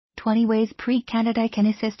20 ways PREIG Canada can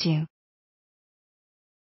assist you.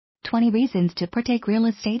 20 reasons to partake Real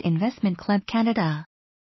Estate Investment Club Canada.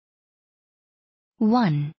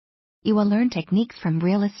 1. You will learn techniques from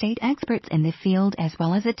real estate experts in the field as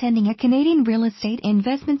well as attending a Canadian Real Estate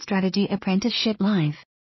Investment Strategy Apprenticeship live.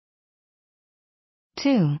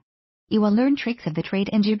 2. You will learn tricks of the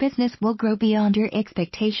trade and your business will grow beyond your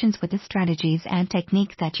expectations with the strategies and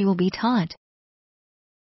techniques that you will be taught.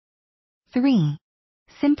 3.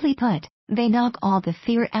 Simply put, they knock all the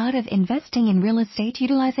fear out of investing in real estate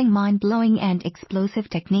utilizing mind-blowing and explosive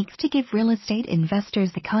techniques to give real estate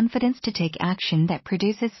investors the confidence to take action that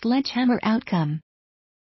produces sledgehammer outcome.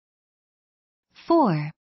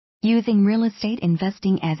 4. Using real estate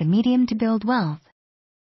investing as a medium to build wealth.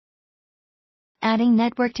 Adding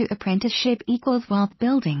network to apprenticeship equals wealth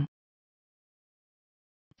building.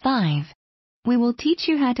 5. We will teach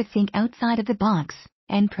you how to think outside of the box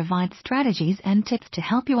and provide strategies and tips to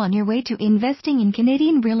help you on your way to investing in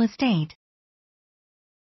Canadian real estate.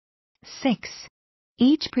 6.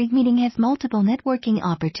 Each PREIG meeting has multiple networking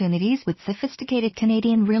opportunities with sophisticated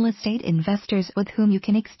Canadian real estate investors with whom you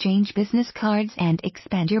can exchange business cards and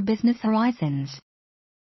expand your business horizons.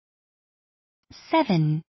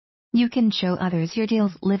 7. You can show others your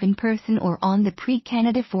deals live in person or on the PREIG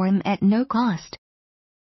Canada forum at no cost.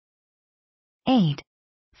 8.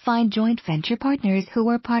 Find joint venture partners who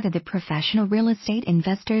are part of the professional real estate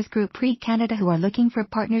investors group PREIG Canada who are looking for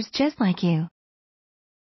partners just like you.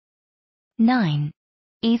 9.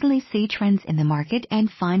 Easily see trends in the market and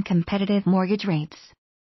find competitive mortgage rates.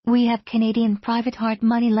 We have Canadian private hard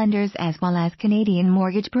money lenders as well as Canadian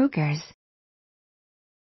mortgage brokers.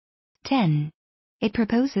 10. It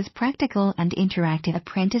proposes practical and interactive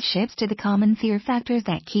apprenticeships to the common fear factors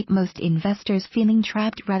that keep most investors feeling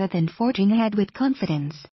trapped rather than forging ahead with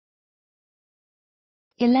confidence.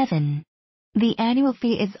 11. The annual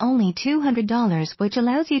fee is only $200, which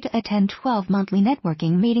allows you to attend 12 monthly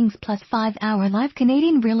networking meetings plus 5-hour live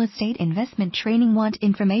Canadian real estate investment training. Want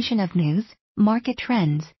information of news, market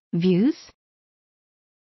trends, views?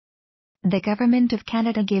 The Government of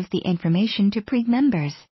Canada gives the information to PREIG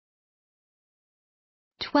members.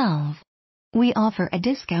 12. We offer a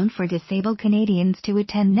discount for disabled Canadians to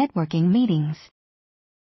attend networking meetings.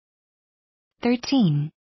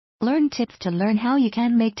 13. Learn tips to learn how you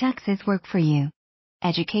can make taxes work for you.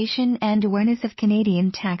 Education and awareness of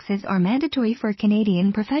Canadian taxes are mandatory for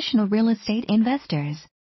Canadian professional real estate investors.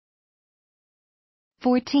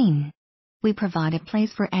 14. We provide a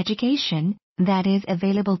place for education that is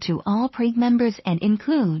available to all PREIG members and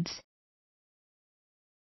includes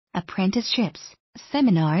apprenticeships,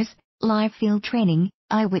 seminars, live field training,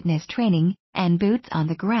 eyewitness training, and boots on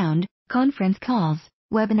the ground, conference calls,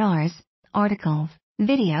 webinars, articles,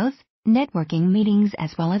 videos, networking meetings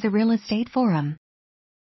as well as a real estate forum.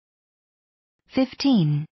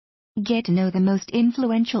 15. Get to know the most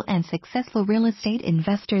influential and successful real estate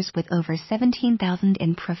investors with over 17,000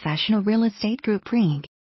 in professional real estate group PREIG.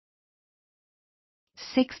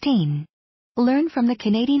 16. Learn from the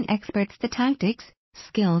Canadian experts the tactics,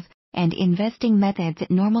 skills, and investing methods it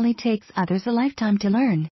normally takes others a lifetime to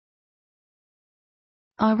learn.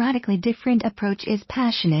 Our radically different approach is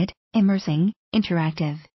passionate, immersing,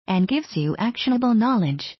 interactive, and gives you actionable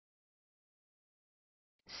knowledge.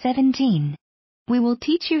 17. We will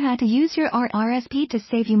teach you how to use your RRSP to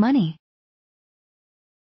save you money.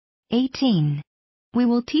 18. We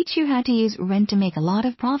will teach you how to use rent to make a lot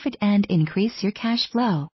of profit and increase your cash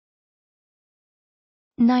flow.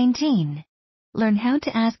 19. Learn how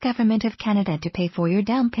to ask Government of Canada to pay for your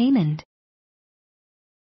down payment.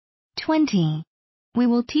 20. We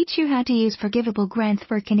will teach you how to use forgivable grants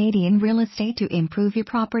for Canadian real estate to improve your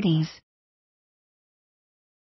properties.